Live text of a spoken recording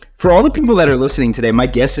For all the people that are listening today, my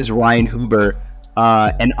guest is Ryan Huber,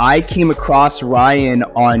 and I came across Ryan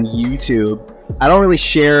on YouTube. I don't really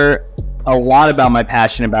share a lot about my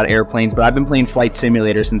passion about airplanes, but I've been playing Flight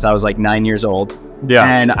Simulator since I was like 9 years old. Yeah.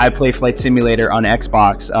 And I play Flight Simulator on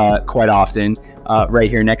Xbox quite often, right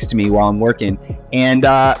here next to me while I'm working. And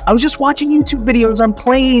I was just watching YouTube videos on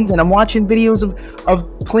planes, and I'm watching videos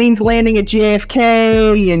of planes landing at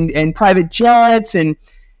JFK and private jets. And,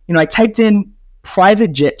 you know, I typed in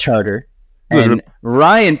private jet charter, and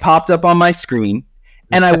Ryan popped up on my screen,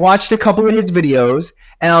 and I watched a couple of his videos,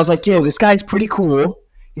 and I was like, yo, this guy's pretty cool.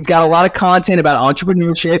 He's got a lot of content about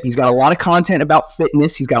entrepreneurship. He's got a lot of content about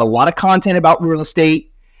fitness. He's got a lot of content about real estate.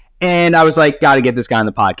 And I was like, got to get this guy on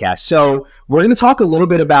the podcast. So we're going to talk a little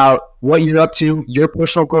bit about what you're up to, your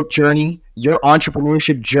personal growth journey, your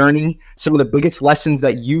entrepreneurship journey, some of the biggest lessons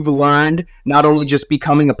that you've learned, not only just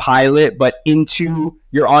becoming a pilot, but into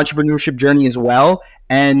your entrepreneurship journey as well.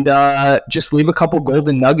 And just leave a couple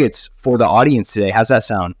golden nuggets for the audience today. How's that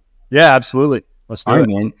sound? Yeah, absolutely. Let's do it,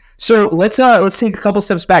 man. So let's take a couple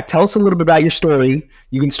steps back. Tell us a little bit about your story.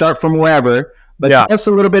 You can start from wherever, but tell us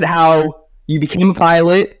a little bit how you became a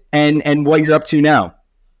pilot and what you're up to now.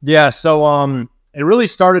 Yeah, so it really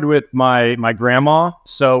started with my grandma.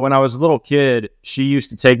 So when I was a little kid, she used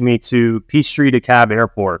to take me to Peachtree DeKalb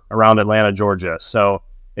Airport around Atlanta, Georgia. So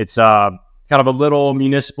it's kind of a little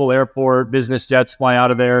municipal airport. Business jets fly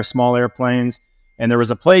out of there, small airplanes, and there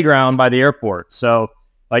was a playground by the airport. So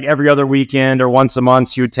like every other weekend or once a month,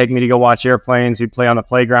 she would take me to go watch airplanes. We'd play on the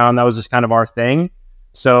playground. That was just kind of our thing.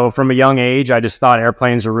 So from a young age, I just thought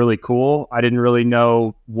airplanes were really cool. I didn't really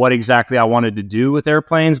know what exactly I wanted to do with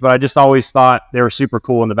airplanes, but I just always thought they were super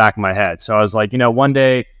cool in the back of my head. So I was like, you know, one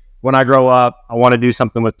day when I grow up, I want to do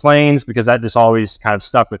something with planes because that just always kind of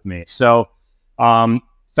stuck with me. So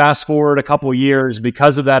fast forward a couple of years,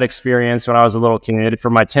 because of that experience when I was a little kid, for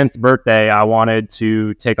my 10th birthday, I wanted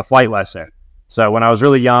to take a flight lesson. So when I was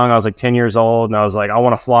really young, I was like 10 years old, and I was like, I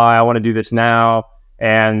want to fly. I want to do this now.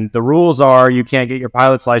 And the rules are you can't get your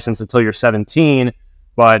pilot's license until you're 17.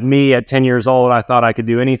 But me at 10 years old, I thought I could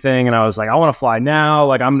do anything. And I was like, I want to fly now.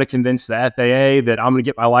 Like, I'm going to convince the FAA that I'm going to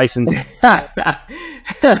get my license.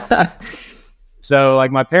 So like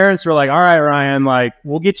my parents were like, all right, Ryan, like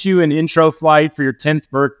we'll get you an intro flight for your 10th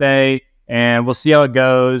birthday and we'll see how it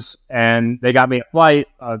goes. And they got me a flight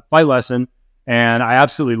lesson. And I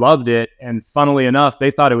absolutely loved it. And funnily enough,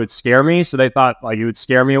 they thought it would scare me. So they thought like it would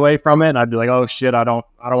scare me away from it. And I'd be like, oh shit, I don't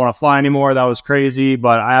want to fly anymore. That was crazy.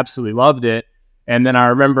 But I absolutely loved it. And then I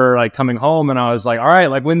remember like coming home and I was like, all right,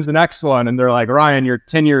 like when's the next one? And they're like, Ryan, you're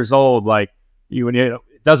 10 years old. Like it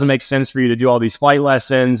doesn't make sense for you to do all these flight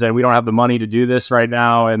lessons. And we don't have the money to do this right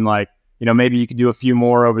now. And like, you know, maybe you could do a few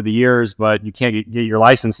more over the years, but you can't get your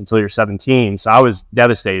license until you're 17. So I was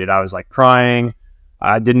devastated. I was like crying.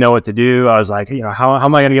 I didn't know what to do. I was like, you know, how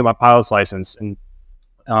am I going to get my pilot's license? And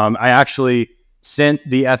I actually sent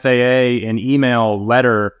the FAA an email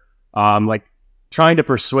letter, like trying to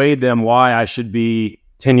persuade them why I should be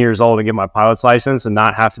 10 years old and get my pilot's license and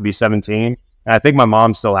not have to be 17. And I think my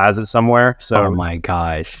mom still has it somewhere. So, oh my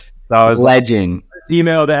gosh. So I was legend. Like,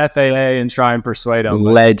 email the FAA and try and persuade them.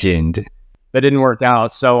 Legend. That didn't work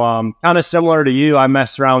out. So kind of similar to you, I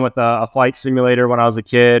messed around with a flight simulator when I was a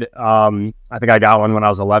kid. I think I got one when I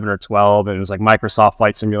was 11 or 12. And it was like Microsoft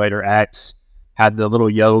Flight Simulator X, had the little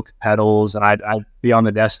yoke pedals, and I'd be on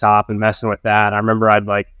the desktop and messing with that. I remember I'd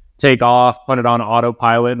like take off, put it on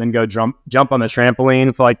autopilot, and then go jump on the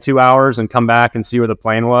trampoline for like 2 hours and come back and see where the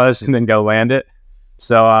plane was and then go land it.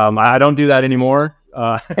 So I don't do that anymore.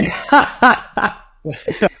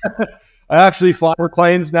 I actually fly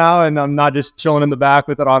planes now, and I'm not just chilling in the back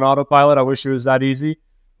with it on autopilot. I wish it was that easy.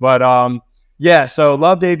 But yeah, so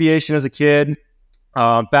loved aviation as a kid.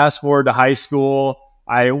 Fast forward to high school.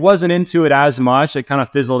 I wasn't into it as much. It kind of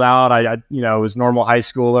fizzled out. I was normal high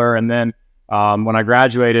schooler. And then when I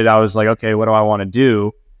graduated, I was like, okay, what do I want to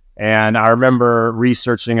do? And I remember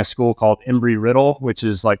researching a school called Embry-Riddle, which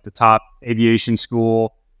is like the top aviation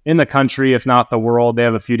school in the country, if not the world. They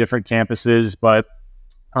have a few different campuses, but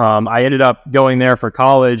I ended up going there for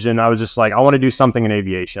college, and I was just like, I want to do something in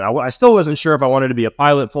aviation. I still wasn't sure if I wanted to be a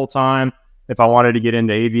pilot full time, if I wanted to get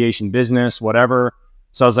into aviation business, whatever.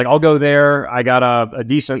 So I was like, I'll go there. I got a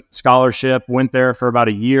decent scholarship, went there for about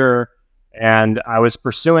a year, and I was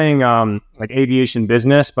pursuing like aviation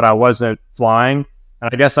business, but I wasn't flying. And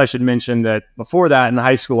I guess I should mention that before that in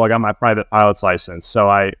high school, I got my private pilot's license. So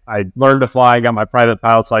I learned to fly, got my private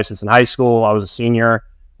pilot's license in high school. I was a senior.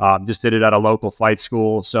 Just did it at a local flight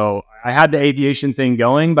school. So I had the aviation thing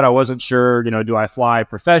going, but I wasn't sure, do I fly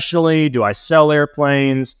professionally? Do I sell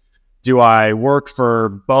airplanes? Do I work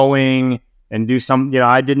for Boeing? and do some,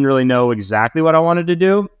 I didn't really know exactly what I wanted to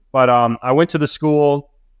do, but I went to the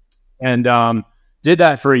school and did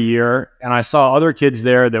that for a year. And I saw other kids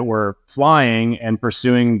there that were flying and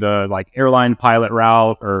pursuing the like airline pilot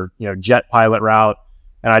route or, jet pilot route.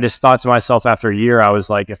 And I just thought to myself after a year, I was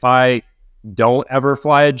like, if I don't ever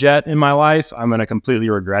fly a jet in my life, I'm going to completely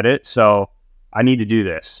regret it. So I need to do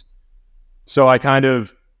this. So I kind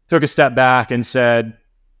of took a step back and said,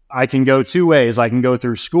 I can go two ways. I can go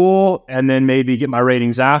through school and then maybe get my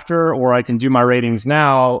ratings after, or I can do my ratings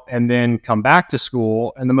now and then come back to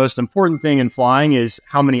school. And the most important thing in flying is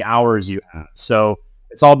how many hours you have. So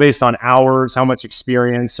it's all based on hours, how much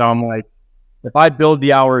experience. So I'm like, if I build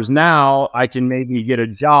the hours now, I can maybe get a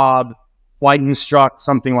job, flight instruct,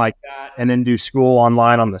 something like that, and then do school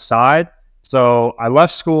online on the side. So I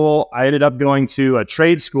left school. I ended up going to a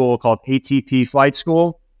trade school called ATP Flight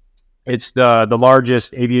School. It's the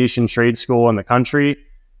largest aviation trade school in the country.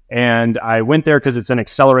 And I went there because it's an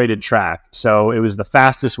accelerated track. So it was the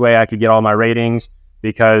fastest way I could get all my ratings,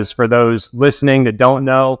 because for those listening that don't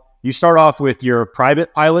know, you start off with your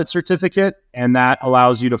private pilot certificate, and that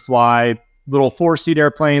allows you to fly little 4-seat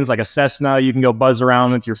airplanes like a Cessna. You can go buzz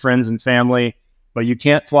around with your friends and family, but you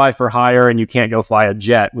can't fly for hire and you can't go fly a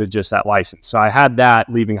jet with just that license. So I had that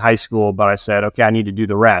leaving high school, but I said, okay, I need to do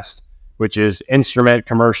the rest, which is instrument,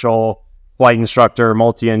 commercial, flight instructor,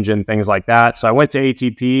 multi-engine, things like that. So I went to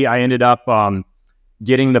ATP. I ended up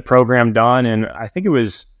getting the program done, and I think it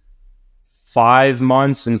was 5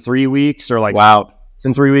 months and 3 weeks, or like, wow,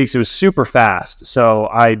 in 3 weeks. It was super fast. So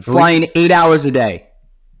flying 8 hours a day.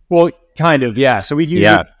 Well, kind of, yeah. So we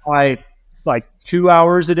usually fly like 2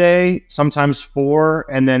 hours a day, sometimes 4,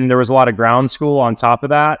 and then there was a lot of ground school on top of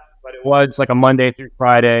that. But it was like a Monday through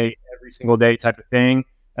Friday, every single day type of thing.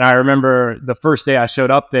 And I remember the first day I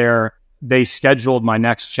showed up there, they scheduled my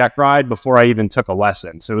next check ride before I even took a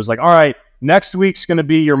lesson. So it was like, all right, next week's going to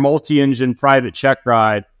be your multi-engine private check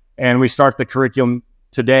ride. And we start the curriculum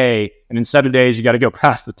today. And in 7 days, you got to go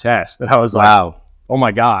pass the test. And I was like, wow, oh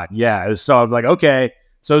my God. Yeah. So I was like, okay.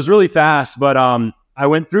 So it was really fast, but I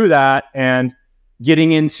went through that, and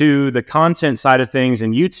getting into the content side of things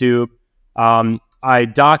in YouTube, I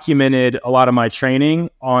documented a lot of my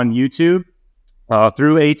training on YouTube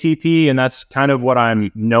through ATP, and that's kind of what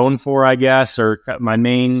I'm known for, I guess, or my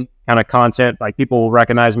main kind of content. Like, people will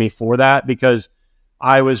recognize me for that, because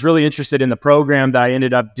I was really interested in the program that I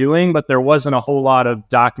ended up doing, but there wasn't a whole lot of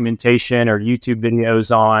documentation or YouTube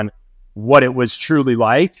videos on what it was truly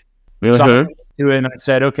like. Mm-hmm. So I went to it and I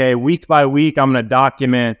said, okay, week by week, I'm going to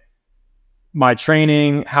document my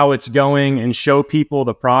training, how it's going, and show people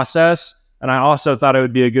the process. And I also thought it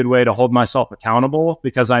would be a good way to hold myself accountable,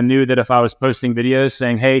 because I knew that if I was posting videos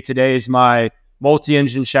saying, hey, today's my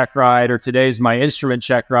multi-engine check ride, or today's my instrument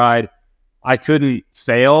check ride, I couldn't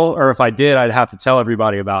fail, or if I did, I'd have to tell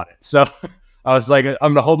everybody about it. So I was like, I'm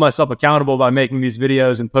going to hold myself accountable by making these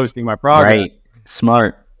videos and posting my progress. Right.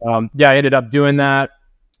 Smart. Yeah, I ended up doing that.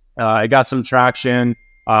 I got some traction.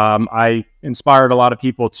 I inspired a lot of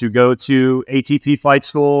people to go to ATP Flight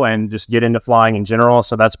School and just get into flying in general.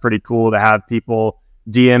 So that's pretty cool to have people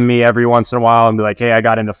DM me every once in a while and be like, hey, I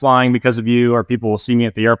got into flying because of you, or people will see me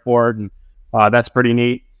at the airport. And that's pretty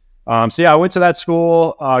neat. So yeah, I went to that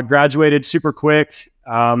school, graduated super quick.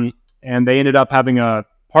 And they ended up having a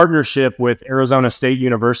partnership with Arizona State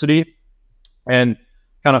University. And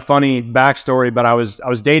kind of funny backstory, but I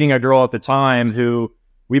was dating a girl at the time who,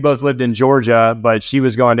 we both lived in Georgia, but she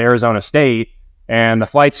was going to Arizona State, and the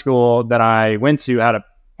flight school that I went to had a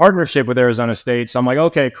partnership with Arizona State. So I'm like,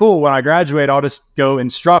 okay, cool. When I graduate, I'll just go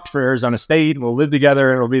instruct for Arizona State. We'll live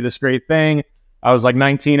together. It'll be this great thing. I was like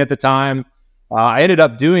 19 at the time. I ended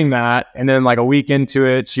up doing that. And then like a week into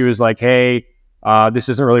it, she was like, hey, this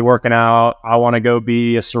isn't really working out. I want to go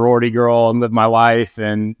be a sorority girl and live my life.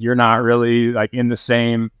 And you're not really like in the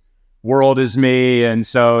same world as me. And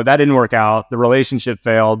so that didn't work out. The relationship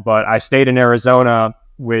failed, but I stayed in Arizona,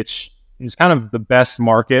 which is kind of the best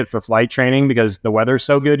market for flight training because the weather's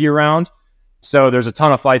so good year round. So there's a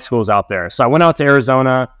ton of flight schools out there. So I went out to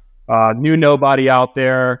Arizona, knew nobody out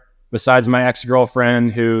there besides my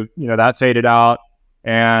ex-girlfriend who, that faded out,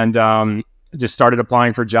 and just started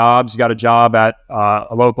applying for jobs, got a job at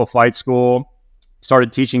a local flight school,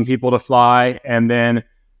 started teaching people to fly. And then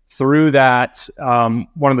through that,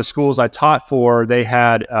 one of the schools I taught for, they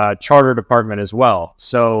had a charter department as well.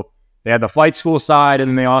 So they had the flight school side, and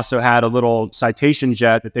then they also had a little citation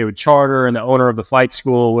jet that they would charter, and the owner of the flight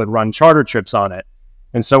school would run charter trips on it.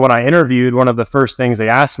 And so when I interviewed, one of the first things they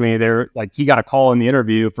asked me, they're like, he got a call in the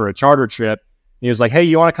interview for a charter trip. He was like, hey,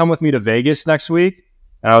 you want to come with me to Vegas next week?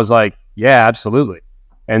 And I was like, yeah, absolutely.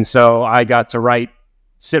 And so I got to write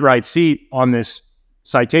sit right seat on this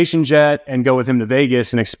Citation jet and go with him to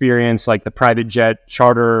Vegas and experience like the private jet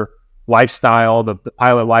charter lifestyle, the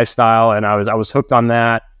pilot lifestyle. And I was hooked on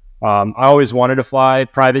that. I always wanted to fly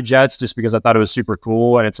private jets just because I thought it was super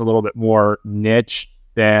cool and it's a little bit more niche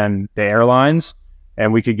than the airlines.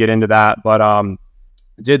 And we could get into that, but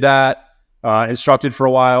did that, instructed for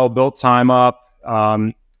a while, built time up.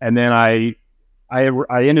 And then I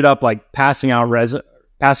ended up like passing out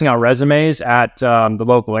resumes at the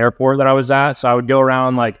local airport that I was at. So I would go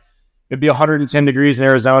around, like it'd be 110 degrees in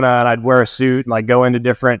Arizona and I'd wear a suit and like go into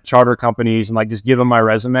different charter companies and like just give them my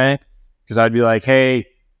resume. Cause I'd be like, hey,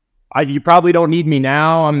 you probably don't need me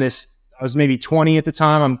now. I was maybe 20 at the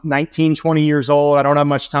time. I'm 19, 20 years old. I don't have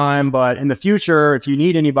much time, but in the future, if you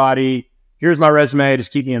need anybody, here's my resume.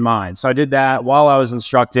 Just keep me in mind. So I did that while I was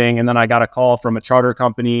instructing. And then I got a call from a charter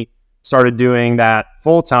company, started doing that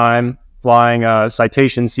full time, flying a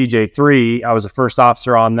Citation CJ3. I was a first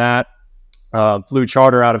officer on that. Flew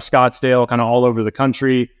charter out of Scottsdale, kind of all over the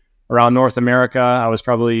country, around North America. I was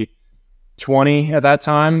probably 20 at that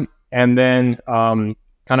time. And then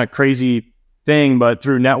kind of crazy thing, but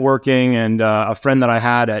through networking and a friend that I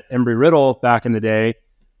had at Embry-Riddle back in the day,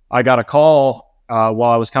 I got a call while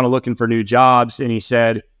I was kind of looking for new jobs. And he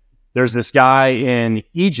said, there's this guy in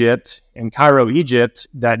Egypt, in Cairo, Egypt,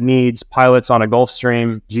 that needs pilots on a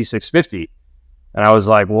Gulfstream G650. And I was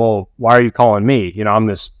like, well, why are you calling me? You know, I'm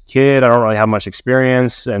this kid. I don't really have much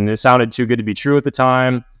experience. And it sounded too good to be true at the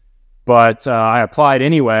time. But I applied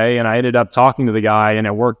anyway, and I ended up talking to the guy, and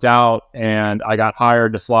it worked out. And I got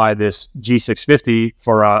hired to fly this G650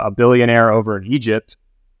 for a billionaire over in Egypt.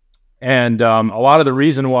 And a lot of the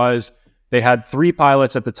reason was they had 3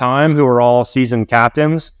 pilots at the time who were all seasoned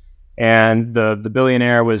captains. And the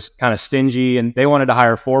billionaire was kind of stingy, and they wanted to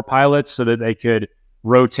hire 4 pilots so that they could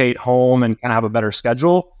rotate home and kind of have a better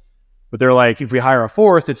schedule. But they're like, if we hire a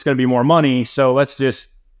 4th, it's going to be more money. So let's just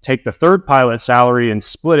take the 3rd pilot salary and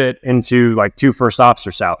split it into like 2 first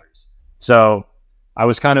officer salaries. So I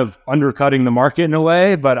was kind of undercutting the market in a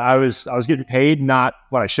way, but I was getting paid not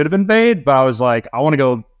what I should have been paid, but I was like, I want to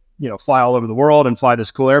go, fly all over the world and fly this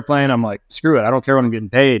cool airplane. I'm like, screw it. I don't care what I'm getting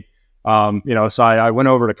paid. So I went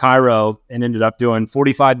over to Cairo and ended up doing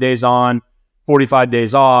 45 days on, 45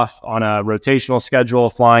 days off on a rotational schedule,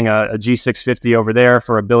 flying a G650 over there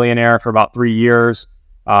for a billionaire for about 3 years.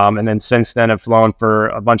 And then since then I've flown for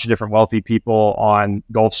a bunch of different wealthy people on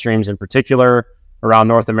Gulfstreams in particular around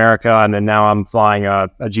North America. And then now I'm flying a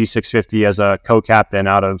G650 as a co-captain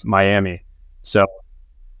out of Miami. So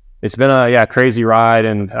it's been a crazy ride.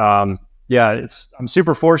 And I'm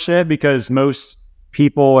super fortunate because most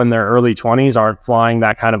people in their early 20s aren't flying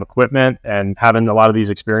that kind of equipment and having a lot of these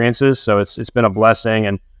experiences. So it's been a blessing.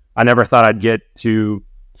 And I never thought I'd get to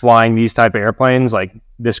flying these type of airplanes like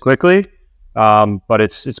this quickly. But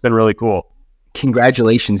it's been really cool.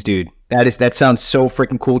 Congratulations, dude. That sounds so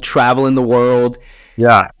freaking cool. Traveling the world.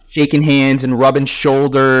 Yeah. Shaking hands and rubbing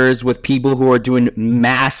shoulders with people who are doing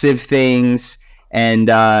massive things. And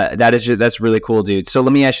that's really cool, dude. So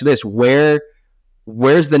let me ask you this.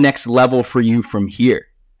 Where's the next level for you from here?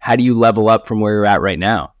 How do you level up from where you're at right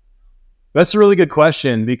now? That's a really good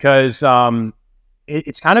question because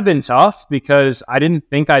it's kind of been tough because I didn't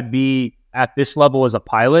think I'd be at this level as a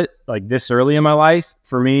pilot, like this early in my life.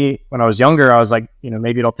 For me, when I was younger, I was like,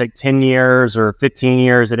 maybe it'll take 10 years or 15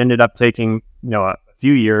 years. It ended up taking, a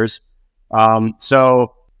few years.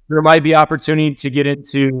 So there might be opportunity to get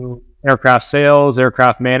into aircraft sales,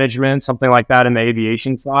 aircraft management, something like that in the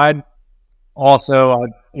aviation side. Also, I've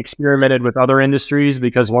experimented with other industries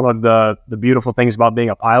because one of the beautiful things about being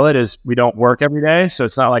a pilot is we don't work every day. So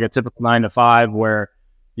it's not like a typical 9 to 5 where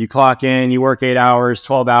you clock in, you work 8 hours,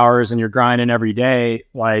 12 hours, and you're grinding every day.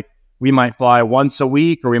 Like we might fly once a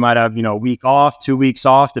week, or we might have, a week off, 2 weeks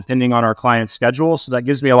off, depending on our client's schedule. So that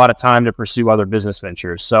gives me a lot of time to pursue other business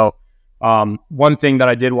ventures. So one thing that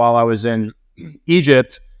I did while I was in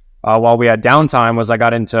Egypt, while we had downtime, was I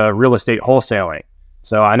got into real estate wholesaling.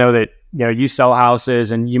 So I know that, you sell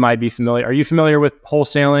houses and you might be familiar. Are you familiar with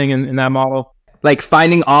wholesaling in that model? Like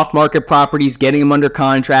finding off-market properties, getting them under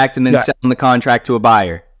contract, and then selling the contract to a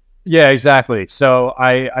buyer. Yeah, exactly. So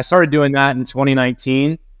I started doing that in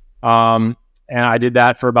 2019. And I did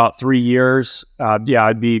that for about 3 years.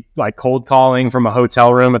 I'd be like cold calling from a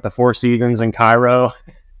hotel room at the Four Seasons in Cairo.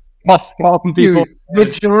 Calling people. Dude, the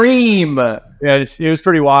dream. Yeah, it was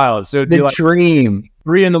pretty wild. So it'd be like dream.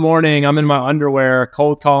 3 a.m, I'm in my underwear,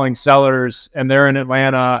 cold calling sellers, and they're in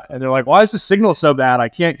Atlanta, and they're like, "Why is the signal so bad? I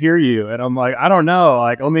can't hear you." And I'm like, "I don't know.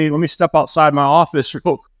 Like, let me step outside my office real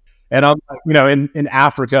quick." And I'm, in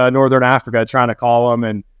Africa, Northern Africa, trying to call them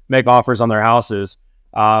and make offers on their houses.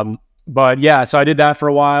 But But yeah, so I did that for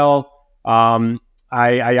a while. I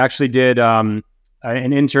actually did an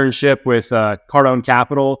internship with Cardone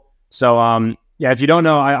Capital. So yeah, if you don't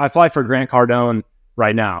know, I fly for Grant Cardone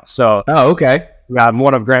right now. So okay. Yeah, I'm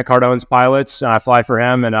one of Grant Cardone's pilots, and I fly for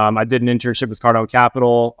him. And I did an internship with Cardone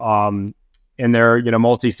Capital in their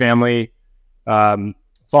multifamily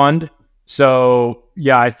fund. So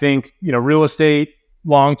yeah, I think real estate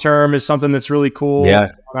long term is something that's really cool.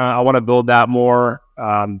 Yeah, I want to build that more.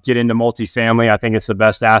 Get into multifamily. I think it's the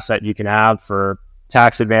best asset you can have for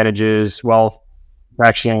tax advantages, wealth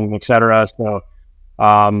protection, etc. So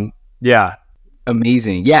yeah,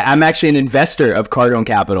 amazing. Yeah, I'm actually an investor of Cardone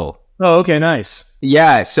Capital. Oh, okay, nice.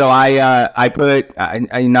 Yeah, so I put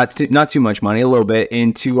not too much money, a little bit,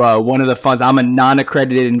 into one of the funds. I'm a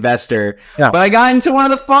non-accredited investor, but I got into one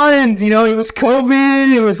of the funds. It was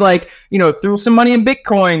COVID. It was like threw some money in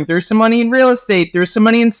Bitcoin, threw some money in real estate, threw some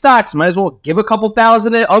money in stocks. Might as well give a couple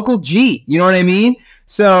thousand to Uncle G. You know what I mean?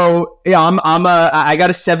 So yeah, I got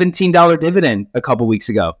a $17 dividend a couple weeks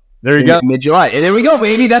ago. There you go, mid-July, and there we go,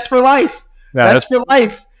 baby. That's for life. Yeah, that's for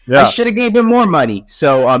life. Yeah. I should have gave him more money.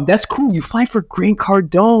 So that's cool. You fly for Grant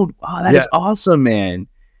Cardone. Wow, that is awesome, man.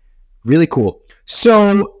 Really cool.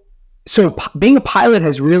 So being a pilot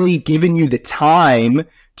has really given you the time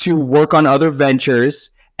to work on other ventures,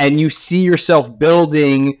 and you see yourself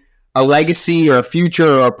building a legacy or a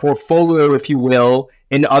future or a portfolio, if you will,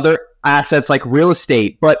 in other assets like real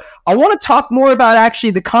estate. But I want to talk more about actually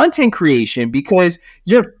the content creation, because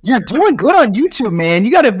you're doing good on YouTube, man.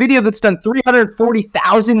 You got a video that's done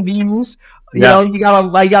 340,000 views. You got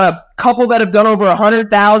a couple that have done over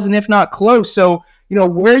 100,000, if not close. So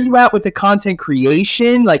where are you at with the content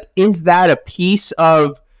creation? Like, is that a piece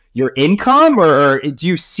of your income, or do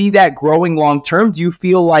you see that growing long term? Do you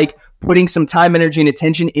feel like putting some time, energy, and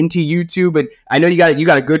attention into YouTube, and I know you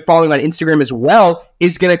got a good following on Instagram as well,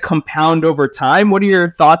 is going to compound over time? What are your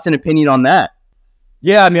thoughts and opinion on that?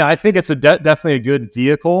 Yeah, I mean, I think it's definitely a good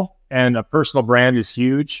vehicle, and a personal brand is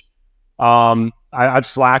huge. I've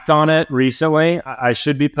slacked on it recently. I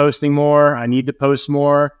should be posting more. I need to post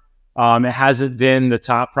more. It hasn't been the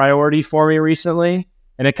top priority for me recently,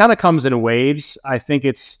 and it kind of comes in waves. I think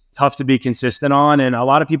it's tough to be consistent on, and a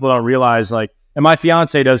lot of people don't realize, like, and my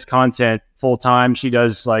fiance does content full time. She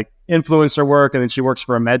does like influencer work, and then she works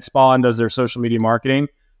for a med spa and does their social media marketing.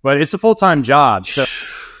 But it's a full-time job. So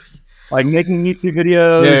like making YouTube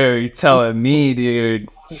videos. Dude, you're telling me, dude.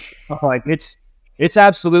 Like it's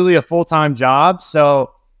absolutely a full-time job.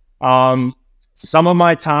 So some of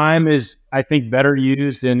my time is, I think, better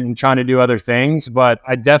used in trying to do other things. But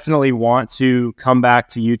I definitely want to come back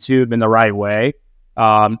to YouTube in the right way.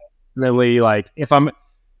 Really, like if I'm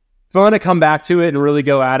going to come back to it and really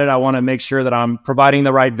go at it, I want to make sure that I'm providing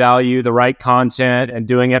the right value, the right content, and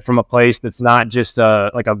doing it from a place that's not just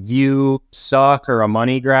like a view suck or a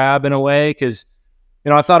money grab in a way. Because,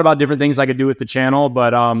 I thought about different things I could do with the channel,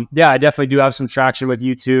 but yeah, I definitely do have some traction with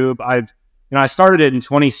YouTube. I started it in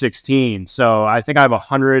 2016, so I think I have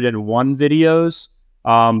 101 videos,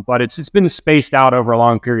 but it's been spaced out over a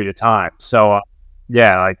long period of time. So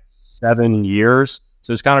yeah, like 7 years.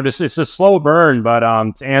 So it's kind of it's a slow burn, but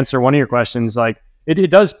to answer one of your questions, like it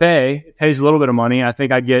does pay. It pays a little bit of money. I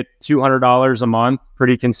think I get $200 a month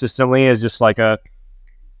pretty consistently as just like a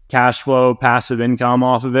cash flow passive income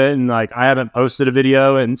off of it. And like I haven't posted a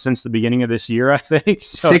video since the beginning of this year, I think.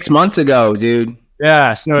 So, 6 months ago, dude.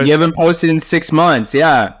 Yeah. So you haven't posted in 6 months.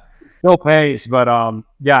 Yeah. Still pays, but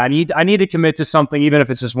yeah, I need to commit to something, even if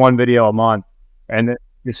it's just one video a month, and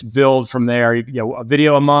just build from there. A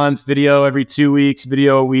video a month, video every 2 weeks,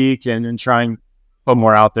 video a week, and try and put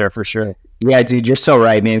more out there for sure. Yeah, dude, you're so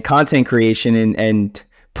right, man. Content creation and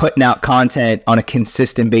putting out content on a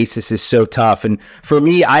consistent basis is so tough. And for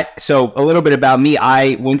me, so a little bit about me,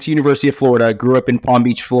 I went to University of Florida, grew up in Palm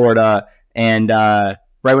Beach, Florida, and right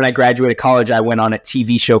when I graduated college, I went on a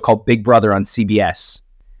TV show called Big Brother on CBS.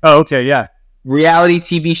 Oh, okay, yeah. Reality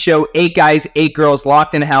TV show, 8 guys, 8 girls,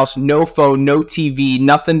 locked in a house, no phone, no TV,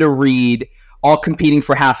 nothing to read, all competing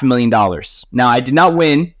for $500,000. Now, I did not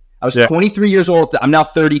win. I was 23 years old. I'm now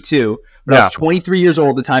 32, but I was 23 years old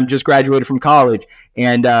at the time, just graduated from college.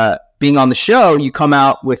 And being on the show, you come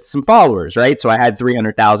out with some followers, right? So I had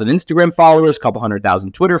 300,000 Instagram followers, a couple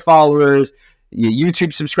 100,000 Twitter followers,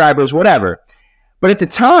 YouTube subscribers, whatever. But at the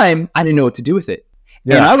time, I didn't know what to do with it.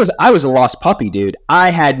 Yeah. And I was a lost puppy, dude. I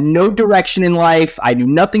had no direction in life. I knew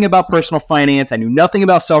nothing about personal finance. I knew nothing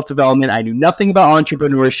about self-development. I knew nothing about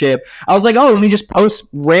entrepreneurship. I was like, oh, let me just post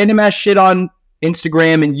random ass shit on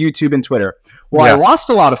Instagram and YouTube and Twitter. Well, I lost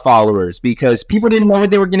a lot of followers because people didn't know what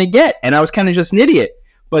they were going to get. And I was kind of just an idiot.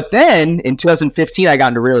 But then in 2015, I got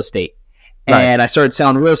into real estate. And I started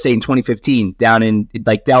selling real estate in 2015 down in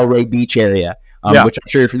like Delray Beach area, which I'm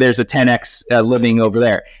sure there's a 10X living over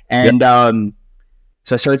there. And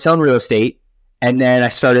so I started selling real estate, and then I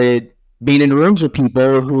started being in rooms with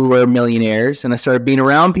people who were millionaires, and I started being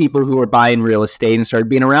around people who were buying real estate, and started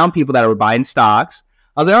being around people that were buying stocks.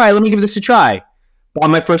 I was like, all right, let me give this a try. Bought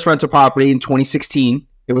my first rental property in 2016.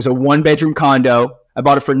 It was a 1-bedroom condo. I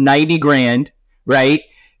bought it for 90 grand, right?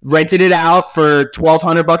 Rented it out for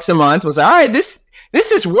 $1,200 a month. Was like, all right, this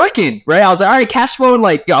is working, right? I was like, all right, cash flowing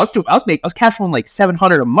like, I was cash flowing like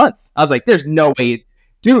 $700 a month. I was like, there's no way,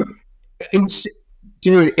 dude. It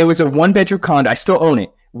was a 1-bedroom condo. I still own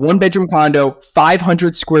it. 1-bedroom condo,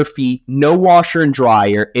 500 square feet, no washer and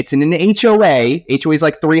dryer. It's in an HOA. HOA is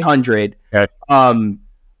like 300. Okay.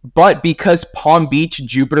 But because Palm Beach,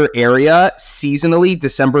 Jupiter area, seasonally,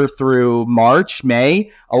 December through March,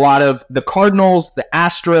 May, a lot of the Cardinals, the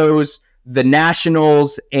Astros, the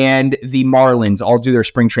Nationals, and the Marlins all do their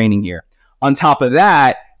spring training here. On top of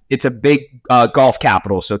that, it's a big golf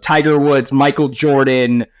capital. So Tiger Woods, Michael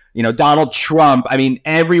Jordan, Donald Trump. I mean,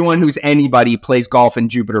 everyone who's anybody plays golf in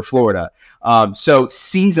Jupiter, Florida. So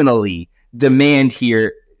seasonally, demand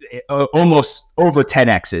here almost over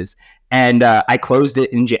 10X's. And I closed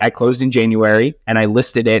in January, and I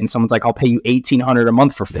listed it, and someone's like, I'll pay you $1,800 a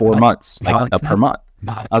month for 4 months, per month.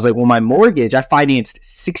 I was like, well, my mortgage, I financed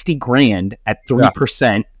 60 grand at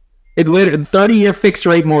 3%. It literally 30-year fixed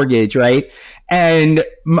rate mortgage, right? And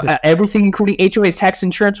everything, including HOAs, tax,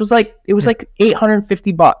 insurance, was like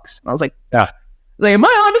 $850. I was like, am I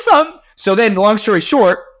onto something? So then, long story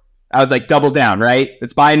short, I was like, double down, right?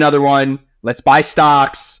 Let's buy another one. Let's buy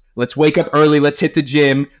stocks. Let's wake up early. Let's hit the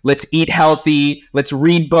gym. Let's eat healthy. Let's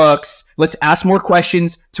read books. Let's ask more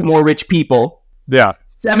questions to more rich people. Yeah.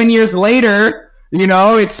 7 years later,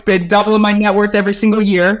 it's been doubling my net worth every single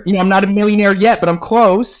year. I'm not a millionaire yet, but I'm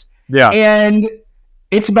close. Yeah. And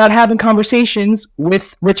it's about having conversations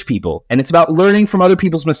with rich people. And it's about learning from other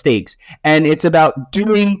people's mistakes. And it's about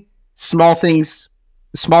doing small things,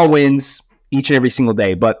 small wins each and every single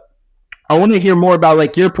day. But I want to hear more about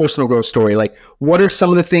like your personal growth story. Like, what are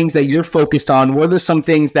some of the things that you're focused on? What are some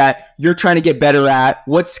things that you're trying to get better at?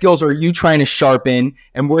 What skills are you trying to sharpen?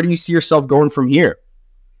 And where do you see yourself going from here?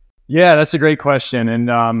 Yeah, that's a great question. And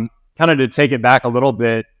kind of to take it back a little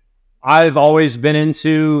bit, I've always been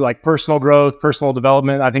into like personal growth, personal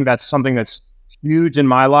development. I think that's something that's huge in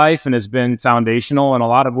my life and has been foundational, and a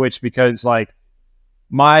lot of which because like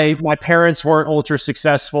my parents weren't ultra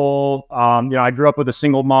successful. I grew up with a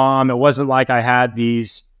single mom. It wasn't like I had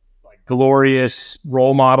these like glorious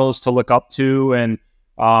role models to look up to. And,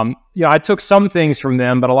 I took some things from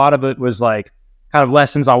them, but a lot of it was like kind of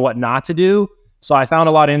lessons on what not to do. So I found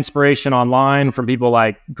a lot of inspiration online from people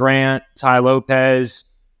like Grant, Ty Lopez,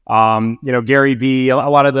 Gary Vee, a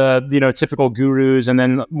lot of the, typical gurus, and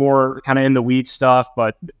then more kind of in the weeds stuff,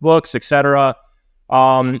 but books, etc.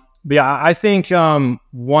 But yeah, I think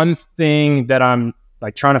one thing that I'm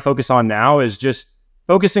like trying to focus on now is just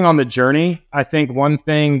focusing on the journey. I think one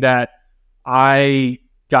thing that I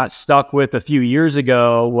got stuck with a few years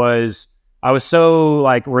ago was I was so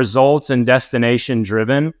like results and destination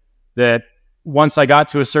driven that once I got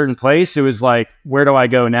to a certain place, it was like, where do I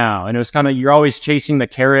go now? And it was kind of, you're always chasing the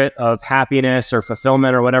carrot of happiness or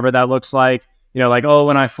fulfillment or whatever that looks like. Like, oh,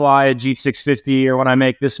 when I fly a Jeep 650 or when I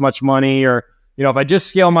make this much money, or if I just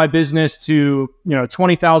scale my business to,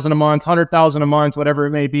 20,000 a month, 100,000 a month, whatever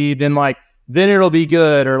it may be, then it'll be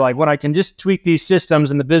good. Or like when I can just tweak these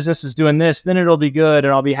systems and the business is doing this, then it'll be good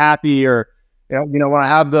and I'll be happy. Or, when I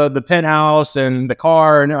have the penthouse and the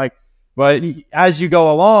car and but as you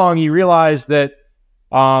go along, you realize that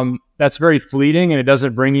that's very fleeting and it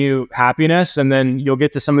doesn't bring you happiness. And then you'll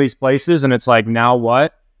get to some of these places and it's like, now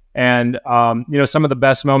what? And, some of the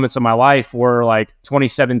best moments of my life were like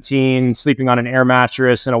 2017, sleeping on an air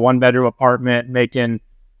mattress in a 1-bedroom apartment, making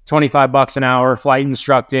 $25 an hour, flight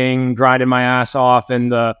instructing, grinding my ass off in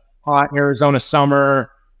the hot Arizona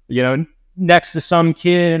summer, next to some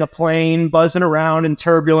kid in a plane, buzzing around in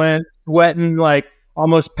turbulence, sweating, like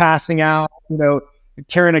almost passing out,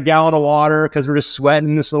 carrying a gallon of water because we're just sweating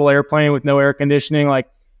in this little airplane with no air conditioning. Like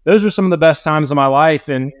those are some of the best times of my life.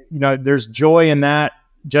 And, there's joy in that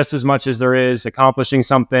just as much as there is accomplishing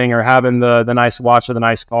something or having the nice watch or the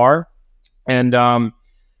nice car. And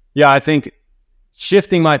I think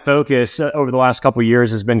shifting my focus over the last couple of years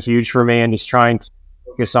has been huge for me, and just trying to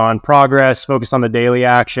focus on progress, focus on the daily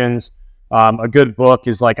actions. A good book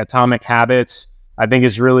is like Atomic Habits. I think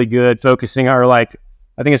is really good, focusing on like,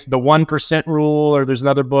 I think it's the 1% rule, or there's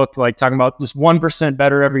another book like talking about just 1%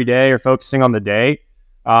 better every day or focusing on the day.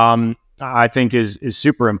 I think is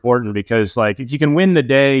super important, because like if you can win the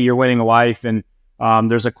day, you're winning life. And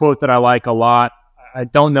there's a quote that I like a lot. I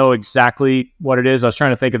don't know exactly what it is. I was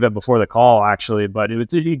trying to think of it before the call, actually, but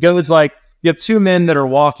it goes like, you have two men that are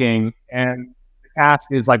walking, and the task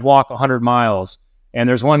is like walk 100 miles. And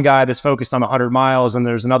there's one guy that's focused on 100 miles, and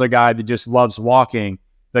there's another guy that just loves walking.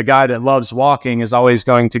 The guy that loves walking is always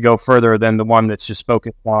going to go further than the one that's just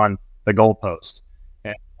focused on the goalpost.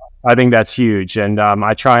 And I think that's huge. And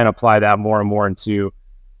I try and apply that more and more into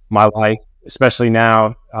my life, especially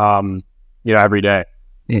now, every day.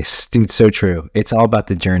 Yes, dude, so true. It's all about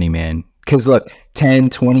the journey, man. Because look, 10,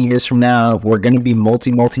 20 years from now, we're going to be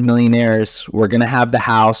multi-millionaires. We're going to have the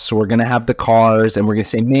house. We're going to have the cars. And we're going to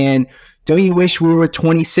say, man, don't you wish we were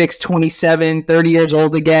 26, 27, 30 years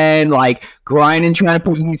old again? Like grinding, trying to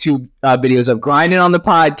put YouTube videos up, grinding on the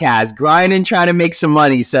podcast, grinding, trying to make some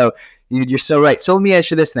money. So you're so right. So let me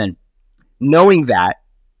ask you this then. Knowing that,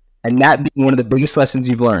 and that being one of the biggest lessons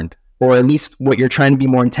you've learned, or at least what you're trying to be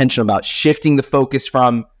more intentional about, shifting the focus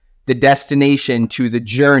from the destination to the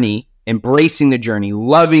journey, embracing the journey,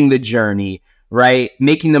 loving the journey, right?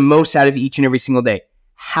 Making the most out of each and every single day.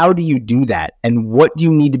 How do you do that? And what do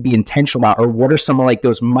you need to be intentional about? Or what are some of like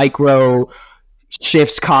those micro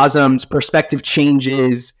shifts, cosms, perspective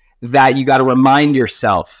changes that you got to remind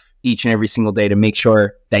yourself each and every single day to make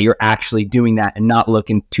sure that you're actually doing that and not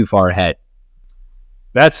looking too far ahead?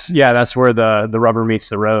 That's where the rubber meets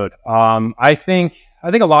the road. I think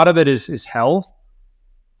a lot of it is health.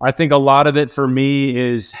 I think a lot of it for me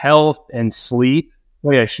is health and sleep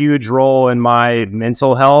play a huge role in my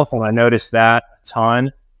mental health. And I notice that a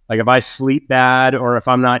ton. Like if I sleep bad, or if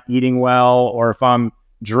I'm not eating well, or if I'm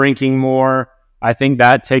drinking more, I think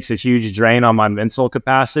that takes a huge drain on my mental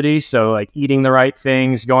capacity. So like eating the right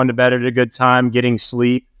things, going to bed at a good time, getting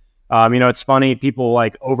sleep. It's funny, people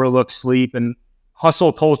like overlook sleep, and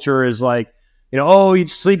hustle culture is like, oh, you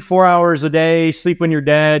sleep 4 hours a day, sleep when you're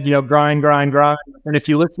dead, grind. And if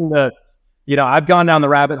you listen to, I've gone down the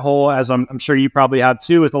rabbit hole, as I'm sure you probably have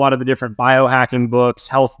too, with a lot of the different biohacking books,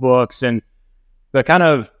 health books, and the kind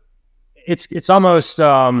of, it's almost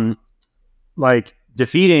like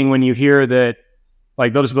defeating when you hear that,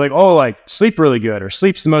 like they'll just be like, oh, like sleep really good, or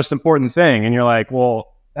sleep's the most important thing. And you're like, well,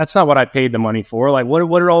 that's not what I paid the money for. Like, what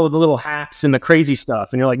are all of the little hacks and the crazy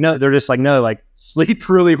stuff? And you're like, no, they're just like, no, like sleep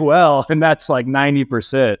really well. And that's like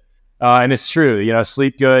 90%. And it's true,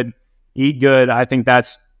 sleep good, eat good. I think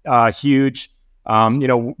that's huge.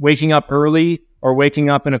 Waking up early, or waking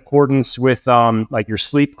up in accordance with like your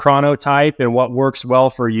sleep chronotype and what works well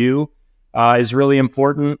for you is really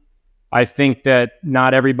important. I think that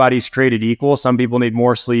not everybody's created equal. Some people need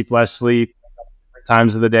more sleep, less sleep,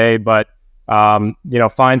 times of the day, but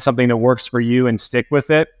find something that works for you and stick with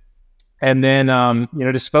it. And then,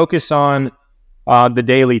 just focus on the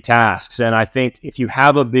daily tasks. And I think if you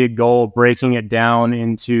have a big goal, breaking it down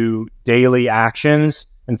into daily actions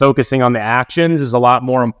and focusing on the actions is a lot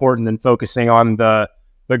more important than focusing on the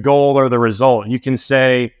goal or the result. You can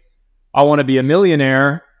say, I want to be a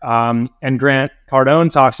millionaire. And Grant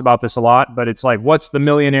Cardone talks about this a lot, but it's like, what's the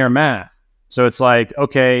millionaire math? So it's like,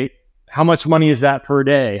 okay, how much money is that per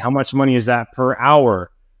day? How much money is that per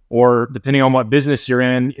hour? Or depending on what business you're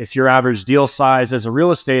in, if your average deal size as a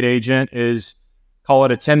real estate agent is, call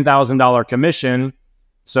it a $10,000 commission.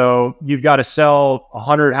 So you've got to sell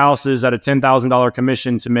 100 houses at a $10,000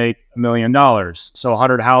 commission to make $1 million. So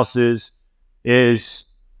 100 houses is,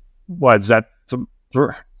 what is that?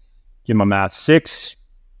 Give my math, 6.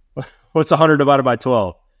 What's 100 divided by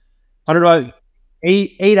 12? 100 divided,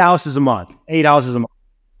 eight houses a month. 8 houses a month.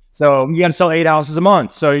 So you got to sell 8 houses a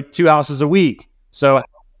month. So 2 houses a week. So how many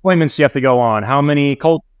appointments do you have to go on? How many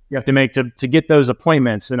calls you have to make to get those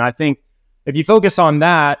appointments? And I think if you focus on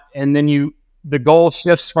that, and then the goal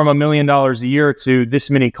shifts from $1 million a year to this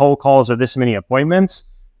many cold calls or this many appointments,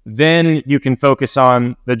 then you can focus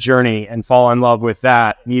on the journey and fall in love with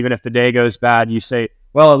that. And even if the day goes bad, you say,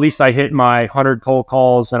 well, at least I hit my 100 cold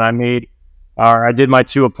calls and I did my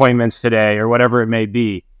 2 appointments today, or whatever it may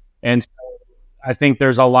be. And so I think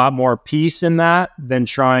there's a lot more peace in that than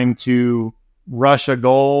trying to rush a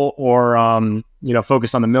goal or,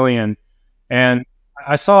 focus on the million. And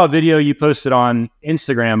I saw a video you posted on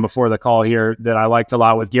Instagram before the call here that I liked a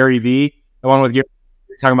lot with Gary Vee, the one with Gary,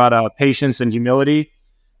 talking about patience and humility.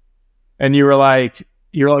 And you're like,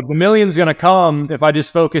 the million's going to come if I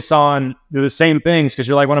just focus on the same things. Cause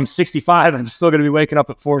you're like, when I'm 65, I'm still going to be waking up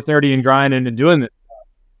at 4:30 and grinding and doing this.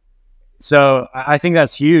 So I think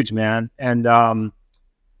that's huge, man. And,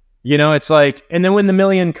 it's like, and then when the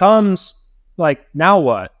million comes, like, now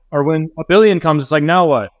what? Or when $1 billion comes, it's like, now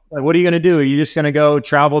what? Like, what are you going to do? Are you just going to go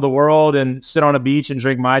travel the world and sit on a beach and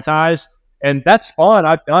drink Mai Tais? And that's fun.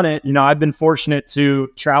 I've done it. I've been fortunate to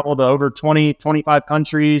travel to over 20, 25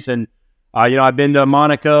 countries. And, I've been to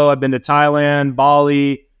Monaco, I've been to Thailand,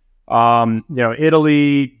 Bali,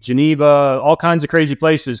 Italy, Geneva, all kinds of crazy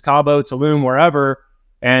places, Cabo, Tulum, wherever.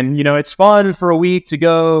 And, it's fun for a week to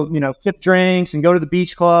go, sip drinks and go to the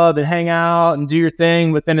beach club and hang out and do your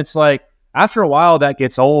thing. But then it's like, after a while that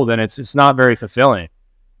gets old and it's not very fulfilling.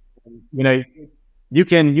 You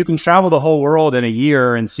can travel the whole world in a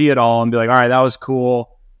year and see it all and be like, all right, that was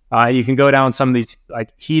cool. You can go down some of these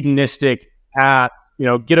like hedonistic paths,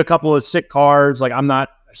 get a couple of sick cars. Like, I'm not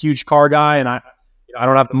a huge car guy, and I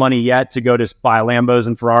don't have the money yet to go just buy Lambos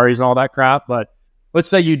and Ferraris and all that crap. But let's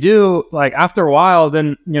say you do, like, after a while,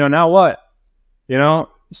 then, now what?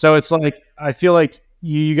 So it's like, I feel like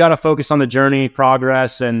you got to focus on the journey,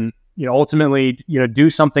 progress, and, ultimately, do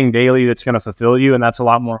something daily that's going to fulfill you. And that's a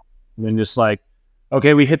lot more than just like,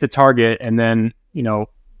 okay, we hit the target, and then,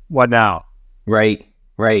 what now? Right.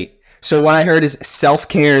 So what I heard is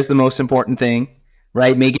self-care is the most important thing,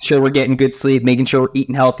 right? Making sure we're getting good sleep, making sure we're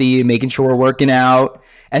eating healthy, making sure we're working out,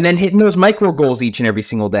 and then hitting those micro goals each and every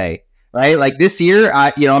single day, right? Like this year,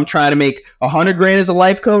 I'm trying to make 100 grand as a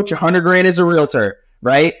life coach, 100 grand as a realtor,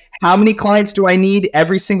 right? How many clients do I need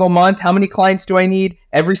every single month? How many clients do I need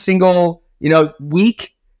every single,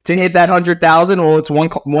 week to hit that 100,000? Well, it's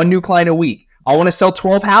one new client a week. I want to sell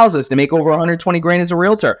 12 houses to make over 120 grand as a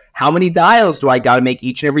realtor. How many dials do I got to make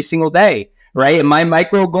each and every single day, right? And my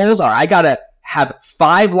micro goals are, I got to have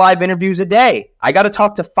 5 live interviews a day. I got to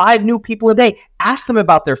talk to 5 new people a day. Ask them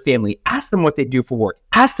about their family. Ask them what they do for work.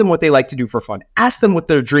 Ask them what they like to do for fun. Ask them what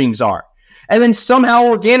their dreams are. And then somehow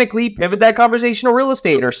organically pivot that conversation to real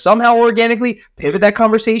estate, or somehow organically pivot that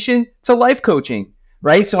conversation to life coaching,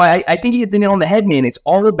 right? So I think you hit the nail on the head, man. It's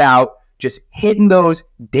all about just hitting those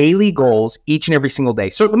daily goals each and every single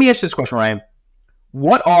day. So let me ask you this question, Ryan.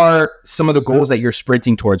 What are some of the goals that you're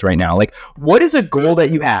sprinting towards right now? Like, what is a goal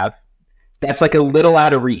that you have that's like a little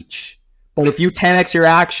out of reach, but if you 10x your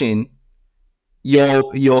action,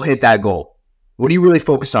 you'll hit that goal? What are you really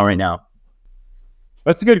focused on right now?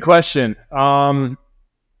 That's a good question. I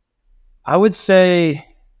would say,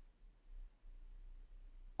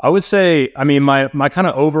 I mean, my kind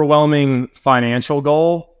of overwhelming financial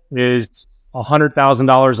goal is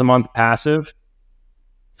 $100,000 a month passive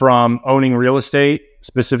from owning real estate,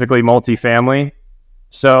 specifically multifamily.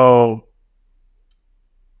 So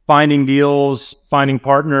finding deals, finding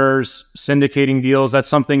partners, syndicating deals, that's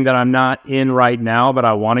something that I'm not in right now, but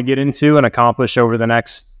I want to get into and accomplish over the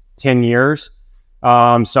next 10 years.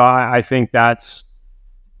 So I think that's,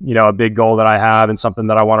 a big goal that I have and something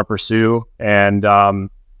that I want to pursue. And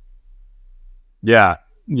yeah,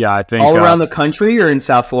 I think all around the country or in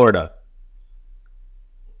South Florida?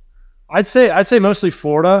 I'd say mostly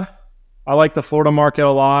Florida. I like the Florida market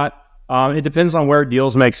a lot. It depends on where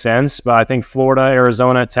deals make sense, but I think Florida,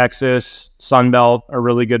 Arizona, Texas, Sunbelt are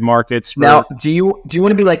really good markets. Now, do you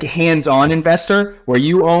want to be like a hands-on investor where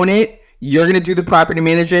you own it, you're going to do the property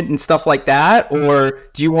management and stuff like that? Or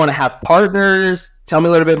do you want to have partners? Tell me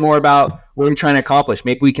a little bit more about what I'm trying to accomplish.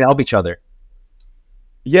 Maybe we can help each other.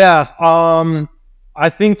 Yeah. I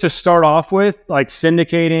think to start off with, like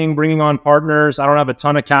syndicating, bringing on partners, I don't have a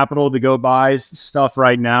ton of capital to go buy stuff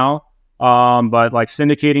right now. But like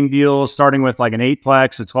syndicating deals, starting with like an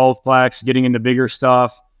 8-plex, a 12-plex, getting into bigger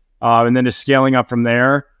stuff, and then just scaling up from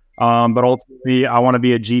there. But ultimately, I want to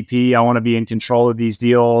be a GP. I want to be in control of these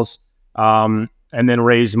deals, and then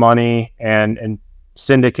raise money and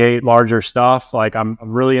syndicate larger stuff. Like I'm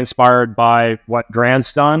really inspired by what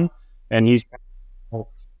Grant's done, and he's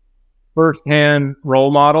first-hand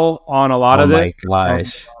role model on a lot of it.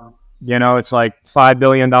 Gosh. It's like $5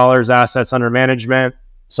 billion assets under management,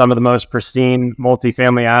 some of the most pristine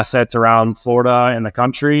multifamily assets around Florida and the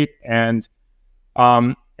country. And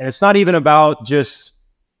it's not even about just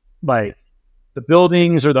like the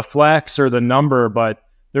buildings or the flex or the number, but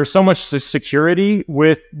there's so much security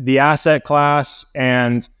with the asset class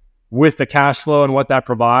and with the cash flow and what that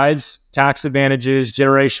provides, tax advantages,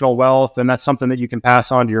 generational wealth, and that's something that you can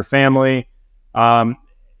pass on to your family. And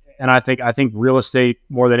I think real estate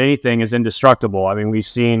more than anything is indestructible. I mean, we've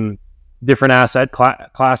seen different asset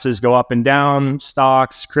classes go up and down,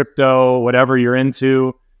 stocks, crypto, whatever you're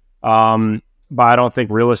into. But I don't think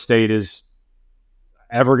real estate is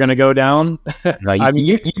ever going to go down. No,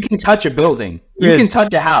 you can touch a building. You can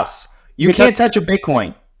touch a house. You can't touch a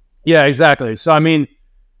Bitcoin. Yeah, exactly. So, I mean,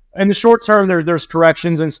 in the short term, there's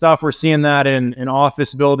corrections and stuff. We're seeing that in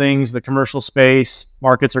office buildings, the commercial space.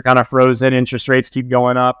 Markets are kind of frozen. Interest rates keep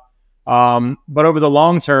going up. But over the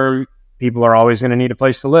long term, people are always going to need a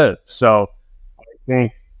place to live. So I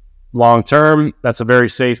think long term, that's a very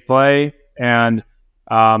safe play. And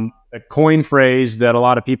a coin phrase that a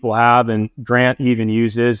lot of people have, and Grant even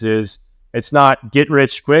uses, is it's not get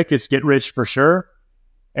rich quick, it's get rich for sure.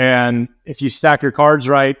 And if you stack your cards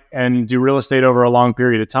right and do real estate over a long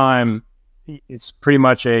period of time, it's pretty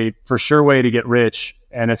much a for sure way to get rich.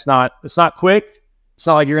 And it's not quick. It's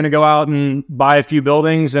not like you're going to go out and buy a few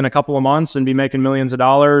buildings in a couple of months and be making millions of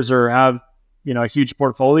dollars or have, a huge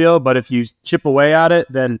portfolio. But if you chip away at it,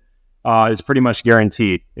 then it's pretty much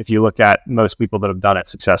guaranteed if you look at most people that have done it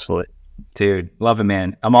successfully. Dude, love it,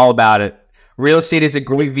 man. I'm all about it. Real estate is a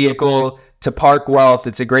great vehicle to park wealth.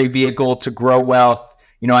 It's a great vehicle to grow wealth.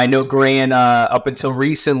 I know Grant, up until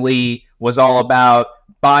recently, was all about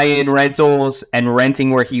buying rentals and renting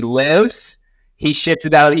where he lives. He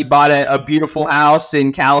shifted out. He bought a beautiful house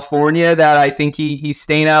in California that I think he's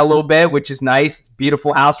staying at a little bit, which is nice. It's a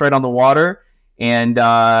beautiful house right on the water. And,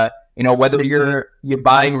 whether you're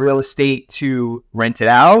buying real estate to rent it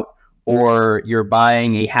out or you're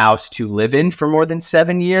buying a house to live in for more than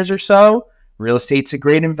 7 years or so, real estate's a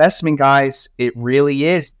great investment, guys. It really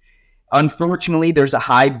is. Unfortunately, there's a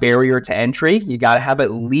high barrier to entry. You got to have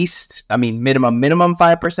at least, minimum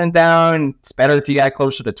 5% down. It's better if you got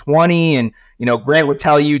closer to 20. And, Grant would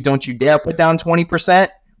tell you, don't you dare put down 20%.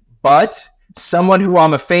 But someone who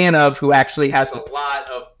I'm a fan of, who actually has a lot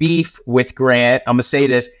of beef with Grant, I'm going to say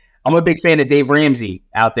this. I'm a big fan of Dave Ramsey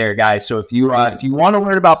out there, guys. So if you want to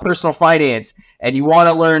learn about personal finance and you want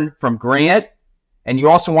to learn from Grant, and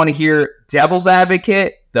you also want to hear devil's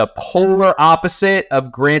advocate, the polar opposite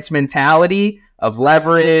of Grant's mentality of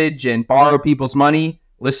leverage and borrow people's money,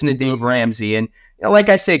 listen to Dave Ramsey. And like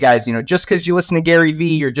I say, guys, just because you listen to Gary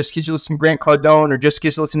Vee or just because you listen to Grant Cardone or just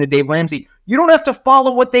because you listen to Dave Ramsey, you don't have to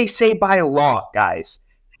follow what they say by law, guys.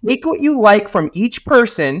 Take what you like from each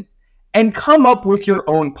person and come up with your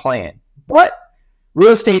own plan. But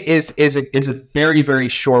real estate is a very, very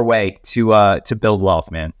sure way to build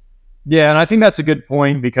wealth, man. Yeah, and I think that's a good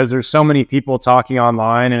point because there's so many people talking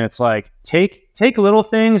online, and it's like take little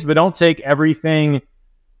things, but don't take everything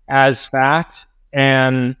as fact.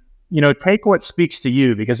 And take what speaks to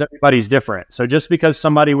you because everybody's different. So just because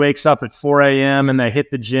somebody wakes up at 4 a.m. and they hit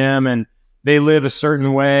the gym and they live a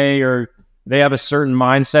certain way or they have a certain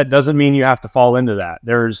mindset doesn't mean you have to fall into that.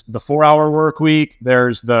 There's the 4-hour work week.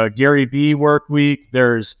 There's the Gary Vee work week.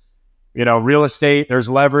 There's real estate, there's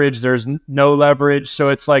leverage, there's no leverage. So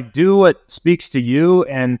it's like, do what speaks to you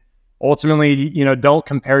and ultimately, don't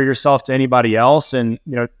compare yourself to anybody else and,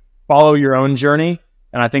 follow your own journey.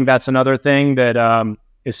 And I think that's another thing that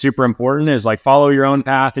is super important is like follow your own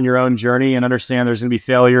path and your own journey and understand there's going to be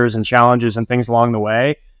failures and challenges and things along the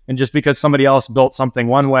way. And just because somebody else built something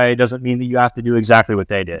one way doesn't mean that you have to do exactly what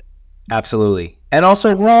they did. Absolutely. And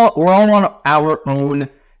also we're all on our own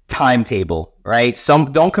timetable, right?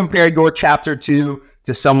 Don't compare your chapter 2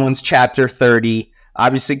 to someone's chapter 30.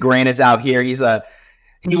 Obviously, Grant is out here.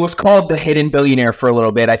 He was called the hidden billionaire for a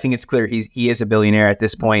little bit. I think it's clear he is a billionaire at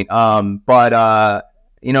this point. But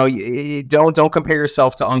don't compare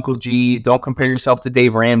yourself to Uncle G. Don't compare yourself to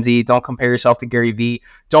Dave Ramsey. Don't compare yourself to Gary Vee.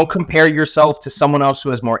 Don't compare yourself to someone else who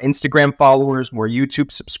has more Instagram followers, more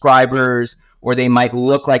YouTube subscribers, or they might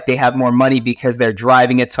look like they have more money because they're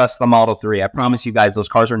driving a Tesla Model 3. I promise you guys, those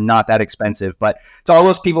cars are not that expensive. But to all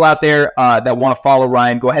those people out there that want to follow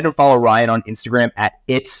Ryan, go ahead and follow Ryan on Instagram at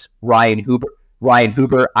It's Ryan Huber. Ryan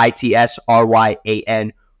Huber,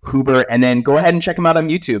 ITSRYAN Huber. And then go ahead and check him out on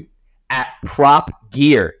YouTube at Prop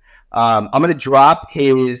Gear. I'm going to drop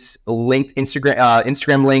his linked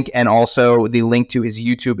Instagram link and also the link to his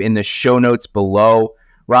YouTube in the show notes below.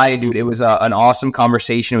 Ryan, dude, it was an awesome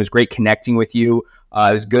conversation. It was great connecting with you.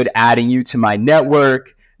 It was good adding you to my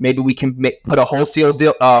network. Maybe we can put a wholesale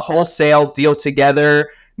deal together.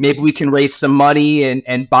 Maybe we can raise some money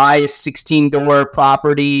and buy a 16-door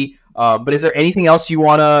property. But is there anything else you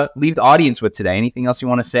want to leave the audience with today? Anything else you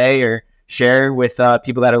want to say or share with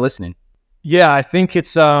people that are listening? Yeah, I think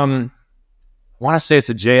it's, I want to say it's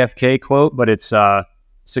a JFK quote, but it's,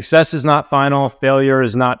 success is not final. Failure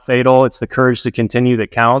is not fatal. It's the courage to continue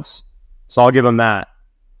that counts. So I'll give them that.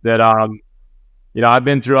 I've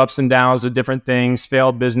been through ups and downs with different things,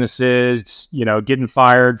 failed businesses, getting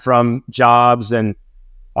fired from jobs. And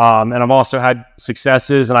I've also had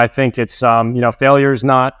successes. And I think it's, failure is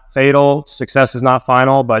not fatal. Success is not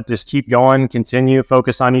final, but just keep going, continue,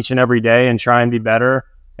 focus on each and every day and try and be better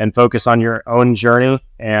and focus on your own journey.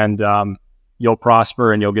 And you'll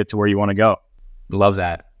prosper and you'll get to where you want to go. Love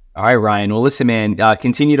that. All right, Ryan. Well, listen, man,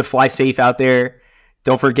 continue to fly safe out there.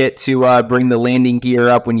 Don't forget to bring the landing gear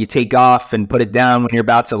up when you take off and put it down when you're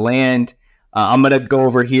about to land. I'm going to go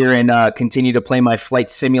over here and continue to play my flight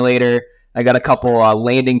simulator. I got a couple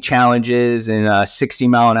landing challenges and a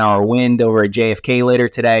 60-mile-an-hour wind over at JFK later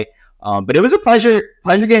today. But it was a pleasure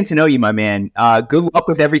getting to know you, my man. Good luck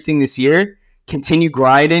with everything this year. Continue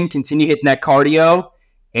grinding, continue hitting that cardio,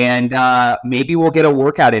 and maybe we'll get a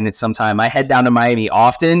workout in it sometime. I head down to Miami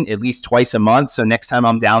often, at least twice a month. So next time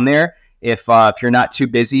I'm down there, if you're not too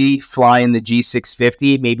busy flying the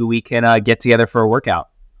G650, maybe we can get together for a workout.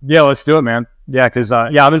 Yeah, let's do it, man. Yeah, because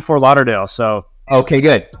I'm in Fort Lauderdale, so okay,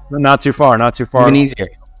 good. Not too far. Even easier.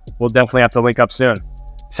 We'll definitely have to link up soon.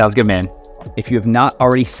 Sounds good, man. If you have not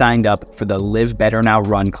already signed up for the Live Better Now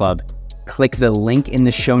Run Club, click the link in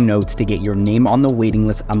the show notes to get your name on the waiting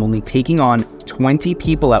list. I'm only taking on 20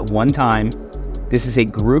 people at one time. This is a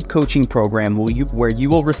group coaching program where you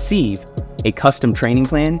will receive a custom training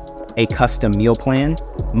plan, a custom meal plan,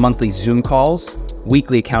 monthly Zoom calls,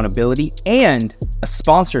 weekly accountability, and a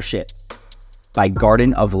sponsorship by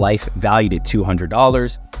Garden of Life valued at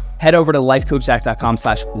 $200. Head over to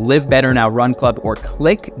lifecoachzach.com/live better now run club or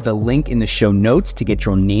click the link in the show notes to get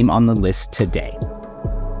your name on the list today.